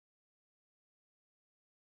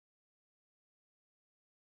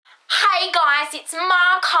Hey guys, it's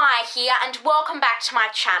Markai here and welcome back to my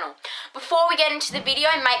channel. Before we get into the video,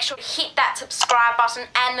 make sure to hit that subscribe button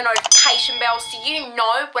and the notification bell so you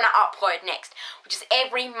know when I upload next, which is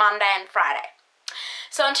every Monday and Friday.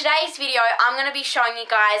 So in today's video, I'm going to be showing you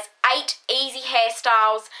guys 8 easy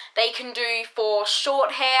hairstyles that you can do for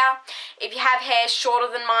short hair. If you have hair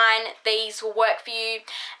shorter than mine, these will work for you.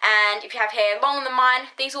 And if you have hair longer than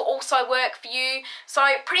mine, these will also work for you. So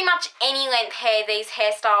pretty much any length hair, these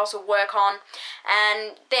hairstyles will work on.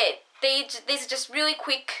 And these are just really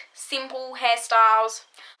quick, simple hairstyles.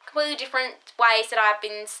 Completely different ways that I've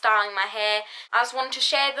been styling my hair. I just wanted to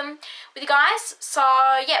share them with you guys. So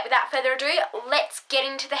yeah, without further ado, let's get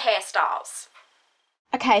into the hairstyles.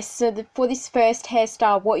 Okay, so for this first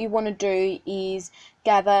hairstyle, what you want to do is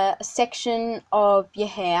gather a section of your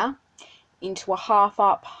hair into a half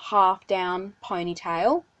up, half down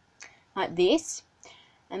ponytail, like this.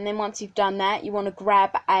 And then once you've done that, you want to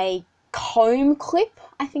grab a comb clip,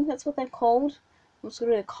 I think that's what they're called. It's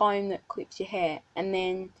sort of a comb that clips your hair, and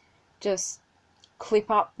then just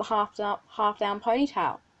clip up the half down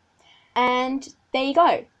ponytail. And there you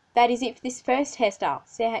go. That is it for this first hairstyle.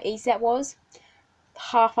 See how easy that was?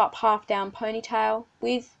 Half up, half down ponytail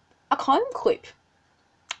with a comb clip.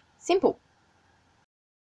 Simple.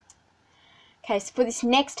 Okay, so for this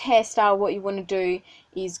next hairstyle, what you want to do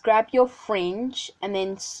is grab your fringe and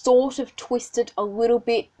then sort of twist it a little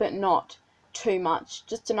bit, but not too much,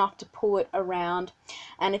 just enough to pull it around.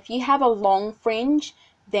 And if you have a long fringe,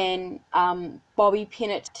 then bobby pin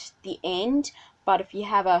it to the end, but if you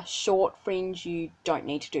have a short fringe, you don't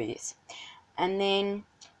need to do this. And then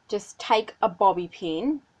just take a bobby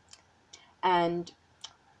pin and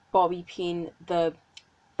bobby pin the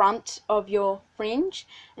front of your fringe,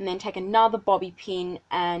 and then take another bobby pin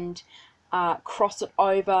and cross it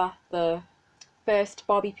over the first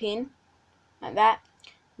bobby pin, like that.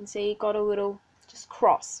 And see, you got a little just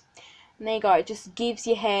cross, and there you go. It just gives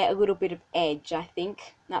your hair a little bit of edge, I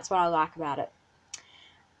think. That's what I like about it.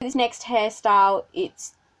 This next hairstyle,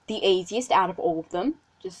 it's the easiest out of all of them.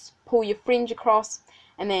 Just pull your fringe across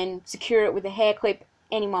and then secure it with a hair clip.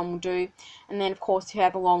 Anyone will do. And then of course, if you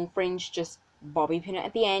have a long fringe, just bobby pin it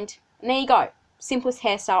at the end, and there you go. Simplest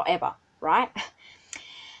hairstyle ever, right?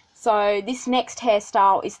 So this next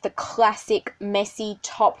hairstyle is the classic messy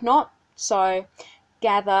top knot. So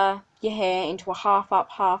gather your hair into a half up,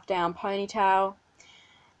 half down ponytail,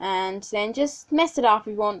 and then just mess it up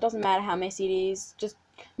if you want. Doesn't matter how messy it is, just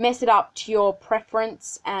mess it up to your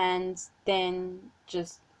preference, and then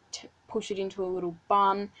just push it into a little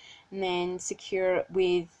bun, and then secure it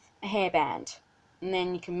with a hairband, and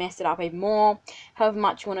then you can mess it up even more, however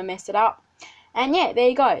much you want to mess it up. And yeah, there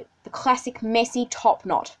you go, the classic messy top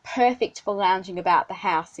knot, perfect for lounging about the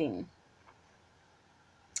house in.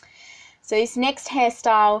 So this next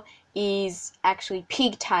hairstyle is actually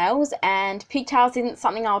pigtails, and pigtails isn't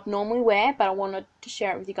something I would normally wear, but I wanted to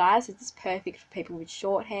share it with you guys. It's perfect for people with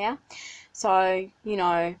short hair. So, you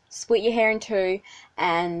know, split your hair in two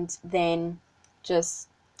and then just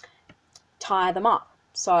tie them up.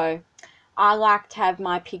 So I like to have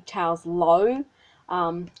my pigtails low,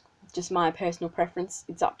 just my personal preference.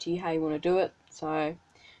 It's up to you how you want to do it. So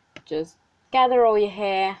just gather all your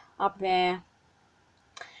hair up there,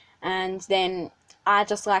 and then I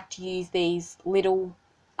just like to use these little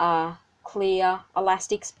clear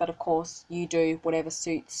elastics, but of course you do whatever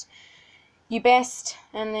suits you best,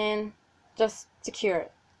 and then just secure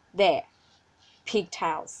it. There,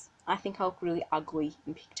 pigtails. I think I look really ugly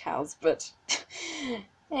in pigtails, but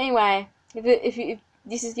anyway, if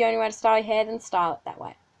this is the only way to style your hair, then style it that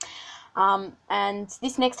way. And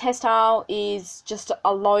this next hairstyle is just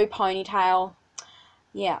a low ponytail.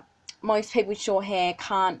 Yeah, most people with short hair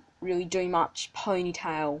can't really do much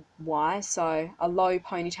ponytail wise, so a low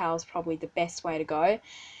ponytail is probably the best way to go.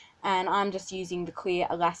 And I'm just using the clear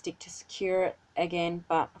elastic to secure it again,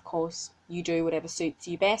 but of course you do whatever suits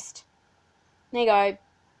you best. There you go,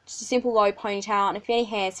 just a simple low ponytail, and if any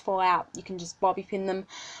hairs fall out, you can just bobby pin them,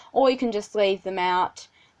 or you can just leave them out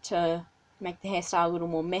to make the hairstyle a little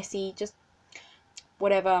more messy, just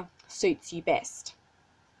whatever suits you best.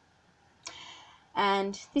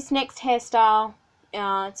 And this next hairstyle,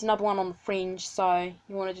 it's another one on the fringe, so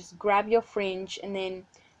you want to just grab your fringe and then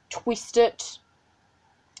twist it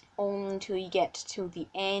all until you get to the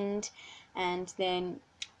end, and then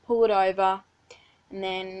pull it over, and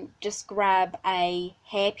then just grab a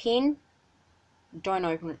hairpin. Don't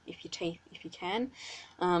open it if you can,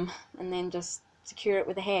 and then just secure it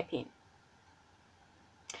with a hairpin.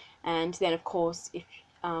 And then of course, if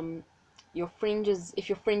your fringe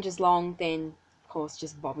is long, then of course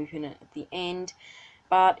just bobby pin it at the end.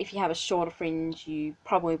 but if you have a shorter fringe you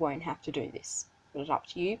probably won't have to do this, but it's up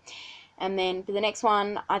to you. And then for the next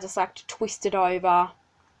one, I just like to twist it over,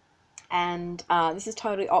 and this is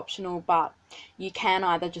totally optional, but you can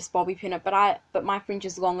either just bobby pin it, but my fringe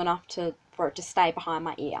is long enough for it to stay behind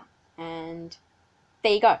my ear, and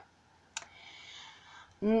there you go.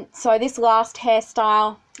 So this last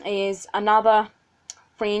hairstyle is another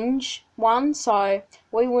fringe one, so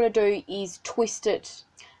what you want to do is twist it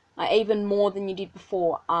even more than you did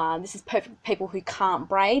before. This is perfect for people who can't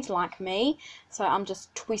braid like me, so I'm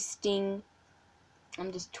just twisting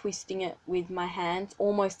it with my hands,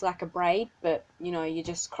 almost like a braid, but you know, you're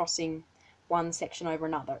just crossing one section over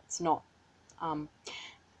another. It's not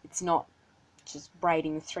just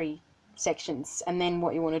braiding the 3 sections. And then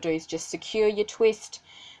what you want to do is just secure your twist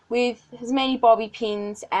with as many bobby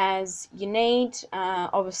pins as you need.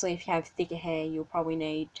 Obviously if you have thicker hair you'll probably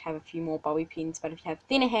need to have a few more bobby pins, but if you have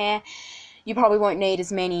thinner hair you probably won't need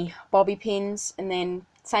as many bobby pins. And then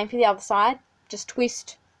same for the other side, just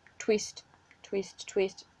twist, twist, twist,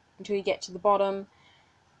 twist until you get to the bottom,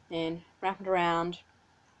 then wrap it around,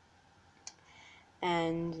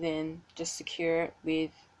 and then just secure it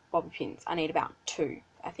with bobby pins. I need about 2,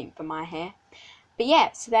 I think, for my hair. But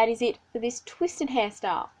yeah, so that is it for this twisted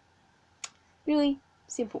hairstyle. Really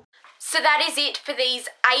simple. So that is it for these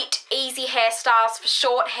 8 easy hairstyles for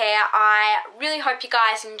short hair. I really hope you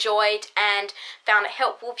guys enjoyed and found it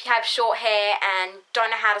helpful if you have short hair and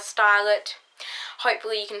don't know how to style it.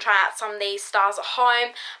 Hopefully you can try out some of these styles at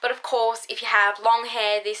home, but of course if you have long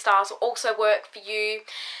hair these styles will also work for you.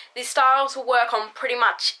 These styles will work on pretty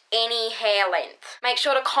much any hair length. Make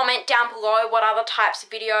sure to comment down below what other types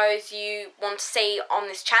of videos you want to see on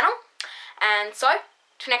this channel. And so,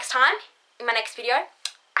 till next time, in my next video,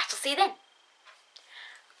 I shall see you then.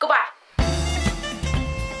 Goodbye.